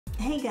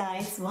Hey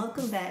guys,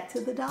 welcome back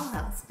to the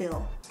Dollhouse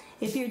build.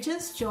 If you're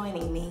just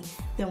joining me,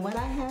 then what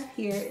I have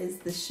here is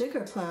the Sugar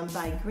Plum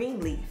by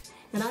Greenleaf,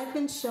 and I've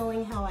been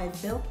showing how I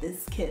built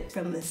this kit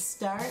from the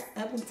start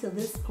up until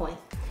this point.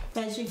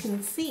 As you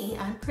can see,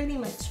 I'm pretty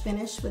much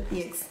finished with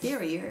the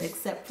exterior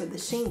except for the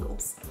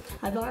shingles.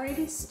 I've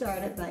already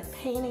started by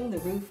painting the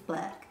roof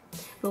black,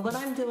 but what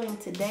I'm doing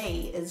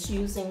today is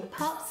using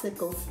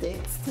popsicle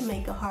sticks to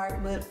make a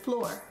hardwood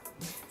floor.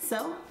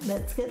 So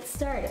let's get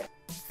started.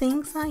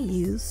 Things I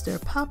used are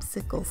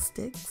popsicle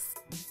sticks,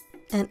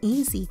 an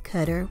easy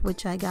cutter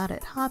which I got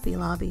at Hobby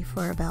Lobby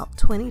for about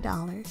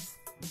 $20,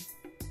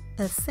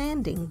 a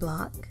sanding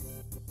block,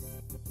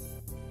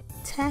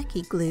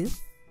 tacky glue,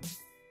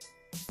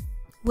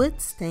 wood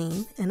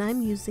stain, and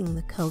I'm using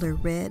the color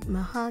red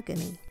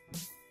mahogany,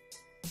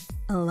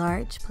 a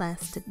large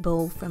plastic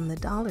bowl from the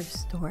dollar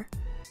store,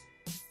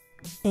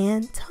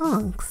 and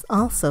tongs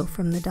also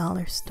from the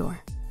dollar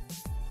store.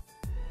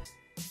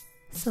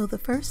 So the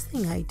first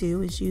thing I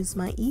do is use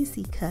my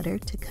easy cutter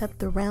to cut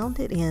the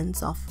rounded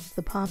ends off of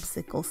the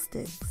popsicle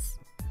sticks.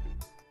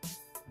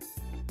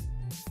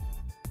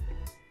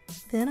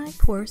 Then I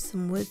pour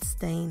some wood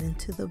stain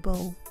into the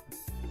bowl.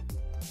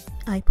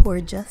 I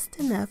pour just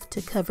enough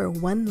to cover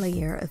one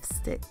layer of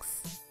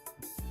sticks.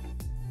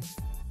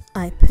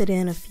 I put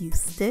in a few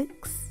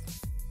sticks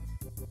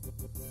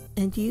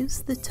and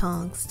use the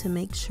tongs to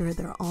make sure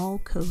they're all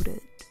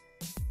coated.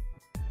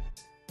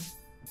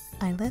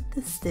 I let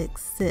the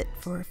sticks sit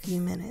for a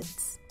few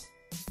minutes.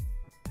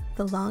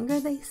 The longer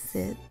they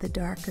sit, the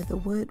darker the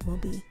wood will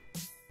be.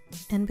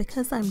 And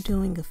because I'm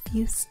doing a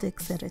few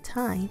sticks at a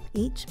time,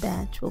 each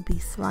batch will be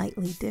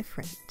slightly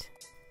different.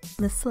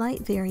 The slight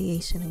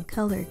variation in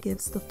color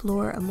gives the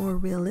floor a more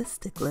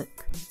realistic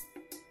look.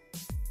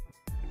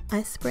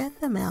 I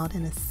spread them out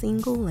in a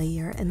single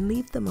layer and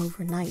leave them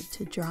overnight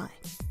to dry.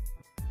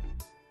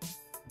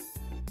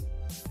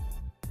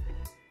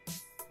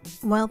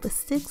 While the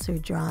sticks are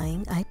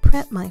drying, I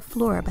prep my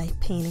floor by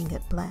painting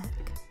it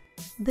black.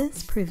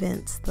 This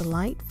prevents the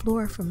light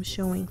floor from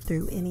showing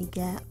through any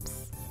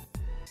gaps.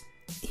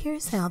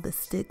 Here's how the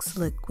sticks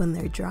look when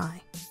they're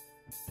dry.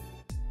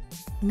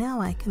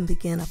 Now I can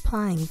begin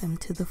applying them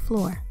to the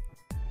floor.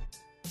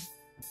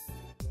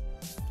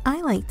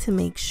 I like to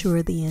make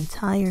sure the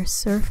entire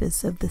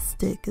surface of the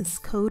stick is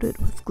coated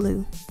with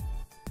glue.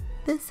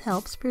 This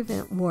helps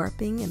prevent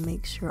warping and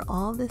make sure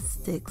all the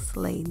sticks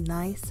lay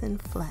nice and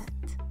flat.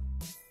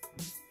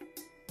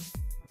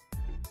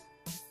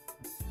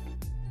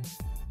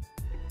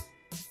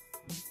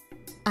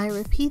 I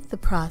repeat the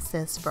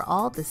process for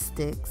all the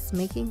sticks,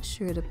 making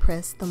sure to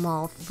press them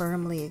all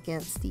firmly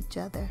against each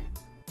other.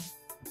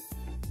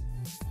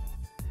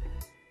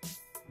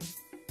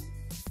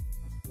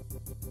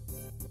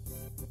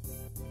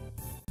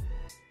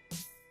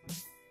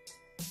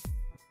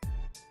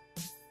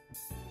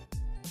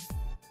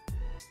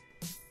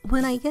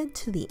 When I get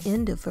to the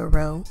end of a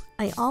row,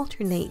 I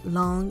alternate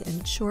long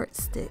and short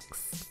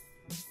sticks.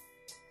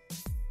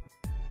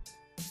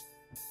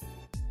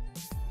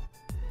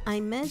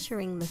 I'm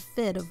measuring the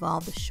fit of all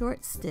the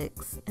short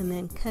sticks and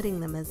then cutting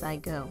them as I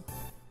go.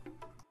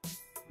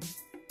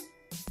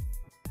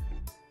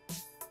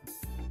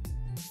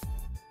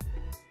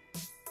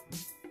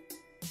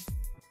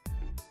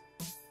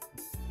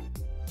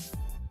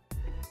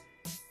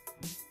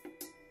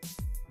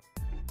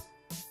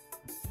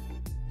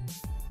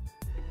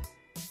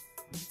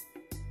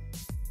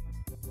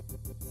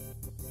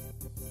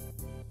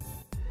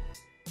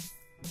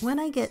 When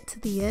I get to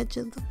the edge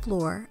of the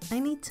floor, I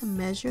need to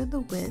measure the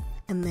width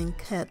and then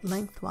cut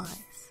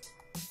lengthwise.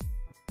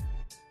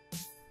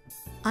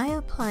 I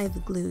apply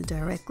the glue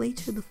directly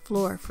to the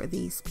floor for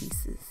these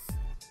pieces.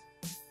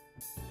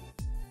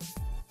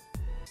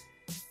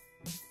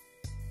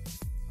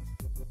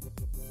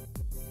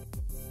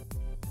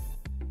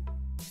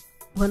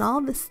 When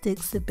all the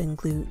sticks have been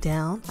glued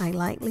down, I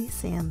lightly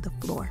sand the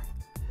floor.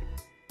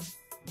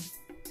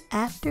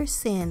 After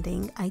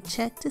sanding, I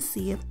check to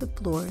see if the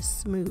floor is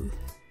smooth.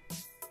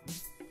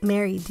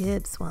 Mary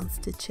Dibbs wants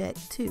to check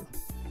too.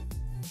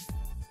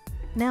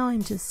 Now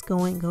I'm just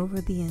going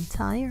over the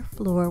entire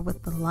floor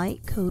with the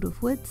light coat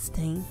of wood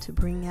stain to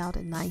bring out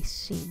a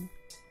nice sheen.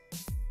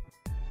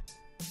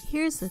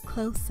 Here's a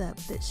close-up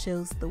that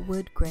shows the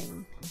wood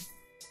grain.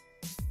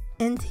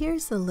 And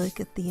here's a look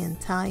at the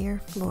entire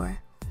floor.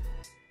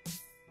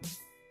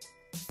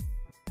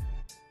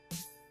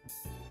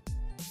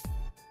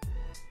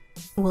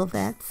 Well,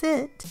 that's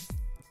it.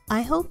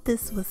 I hope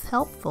this was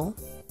helpful.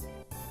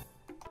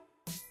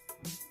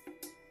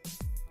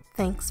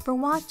 Thanks for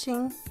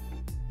watching.